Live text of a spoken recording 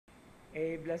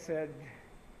a blessed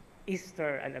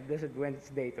Easter and a blessed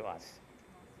Wednesday to us.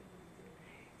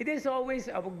 It is always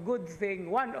a good thing,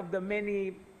 one of the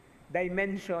many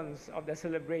dimensions of the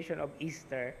celebration of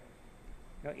Easter,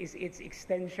 is its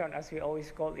extension, as we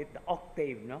always call it, the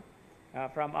octave,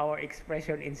 from our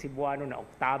expression in Cebuano na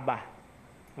oktaba,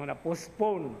 na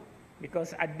postpone,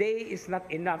 because a day is not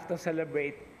enough to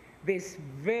celebrate this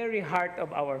very heart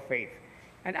of our faith.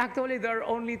 And actually, there are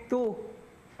only two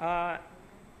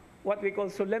what we call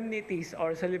solemnities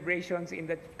or celebrations in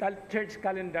the church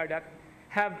calendar that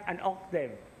have an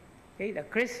octave. Okay, the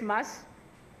Christmas,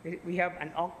 we have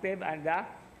an octave, and the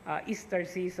Easter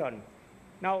season.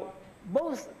 Now,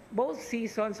 both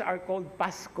seasons are called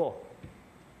Pasko.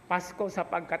 Pasko sa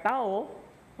pagkatao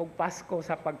o Pasko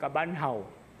sa pagkabanhaw.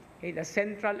 Okay, the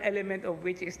central element of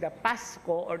which is the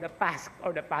Pasko or the Pasch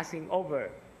or the passing over.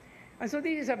 And so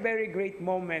this is a very great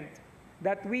moment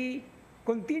that we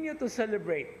continue to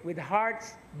celebrate with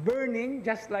hearts burning,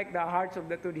 just like the hearts of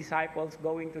the two disciples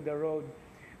going to the road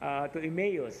to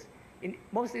Emmaus.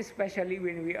 Most especially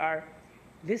when we are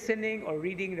listening or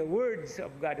reading the words of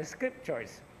God, the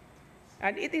scriptures.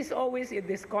 And it is always in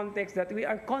this context that we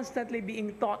are constantly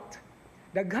being taught.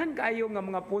 Daghan kayo nga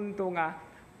mga punto nga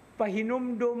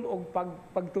pahinumdum o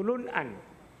pagtulunan.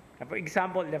 For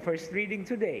example, the first reading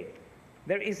today,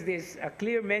 there is this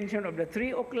clear mention of the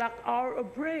 3 o'clock hour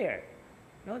of prayer,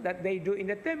 that they do in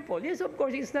the temple. Yes, of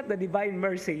course, it's not the divine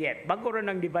mercy yet. Bago rin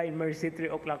ng divine mercy, 3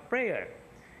 o'clock prayer.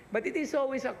 But it is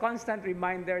always a constant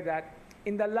reminder that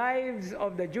in the lives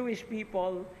of the Jewish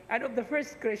people and of the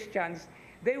first Christians,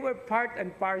 they were part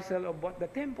and parcel of what the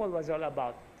temple was all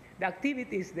about. The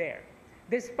activities there.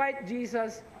 Despite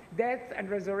Jesus' death and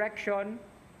resurrection,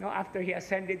 after he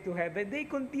ascended to heaven, they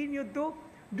continued to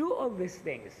do all these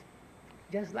things.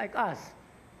 Just like us.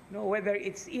 Whether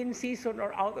it's in season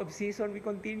or out of season, we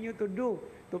continue to do,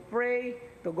 to pray,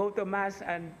 to go to Mass,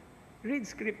 and read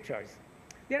scriptures.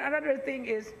 Then another thing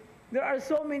is, there are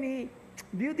so many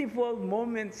beautiful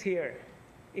moments here.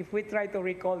 If we try to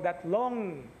recall that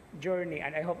long journey,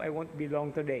 and I hope I won't be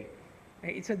long today.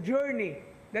 It's a journey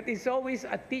that is always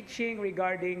a teaching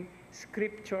regarding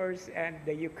scriptures and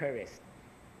the Eucharist.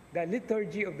 The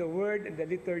liturgy of the Word and the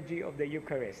liturgy of the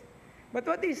Eucharist. But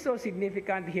what is so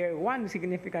significant here, one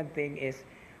significant thing is,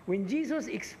 when Jesus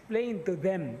explained to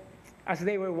them as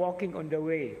they were walking on the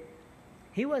way,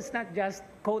 he was not just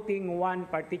quoting one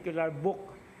particular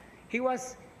book. He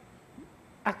was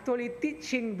actually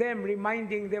teaching them,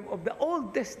 reminding them of the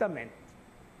Old Testament.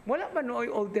 Wala pa nooy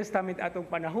Old Testament atong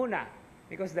panahona,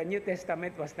 because the New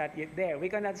Testament was not yet there. We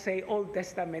cannot say Old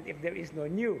Testament if there is no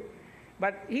New.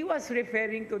 But he was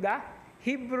referring to the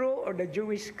Hebrew or the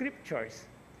Jewish scriptures.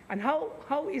 And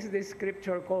how is this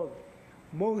scripture called?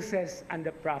 Moses and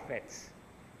the prophets.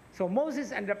 So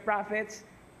Moses and the prophets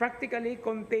practically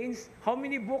contains how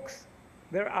many books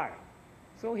there are.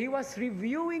 So he was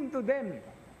reviewing to them.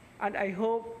 And I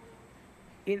hope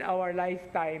in our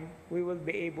lifetime we will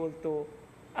be able to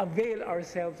avail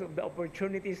ourselves of the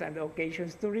opportunities and the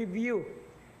occasions to review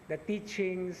the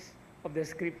teachings of the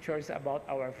scriptures about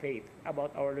our faith,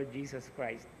 about our Lord Jesus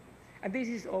Christ. And this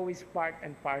is always part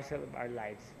and parcel of our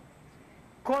lives.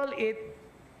 Call it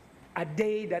a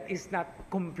day that is not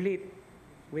complete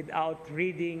without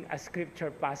reading a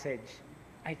scripture passage.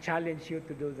 I challenge you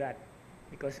to do that,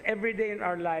 because every day in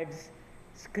our lives,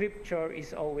 scripture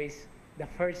is always the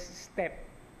first step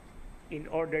in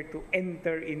order to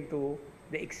enter into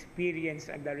the experience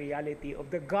and the reality of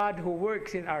the God who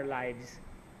works in our lives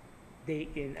day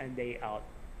in and day out,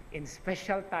 in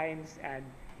special times and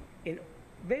in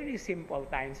very simple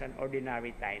times and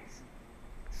ordinary times.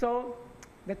 So,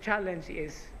 the challenge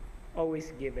is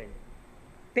always given.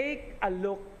 Take a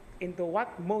look into what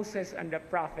Moses and the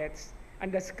prophets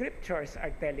and the scriptures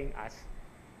are telling us.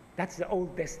 That's the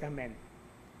Old Testament.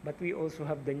 But we also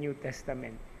have the New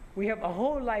Testament. We have a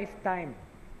whole lifetime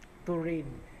to read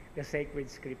the sacred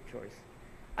scriptures.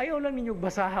 Ayaw lang ninyo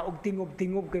basaha og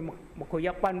tingob-tingob kay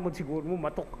makuyapan mo siguro mo,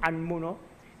 matukan mo, no?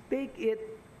 Take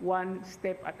it one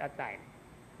step at a time.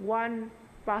 One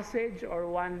passage or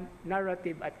one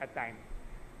narrative at a time.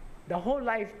 The whole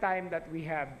lifetime that we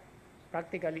have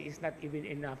practically is not even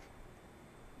enough,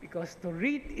 because to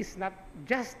read is not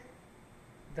just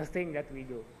the thing that we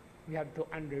do. We have to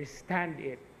understand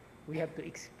it. We have to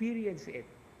experience it.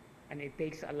 And it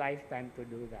takes a lifetime to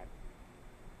do that.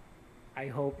 I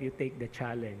hope you take the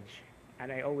challenge.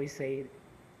 And I always say,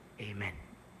 Amen.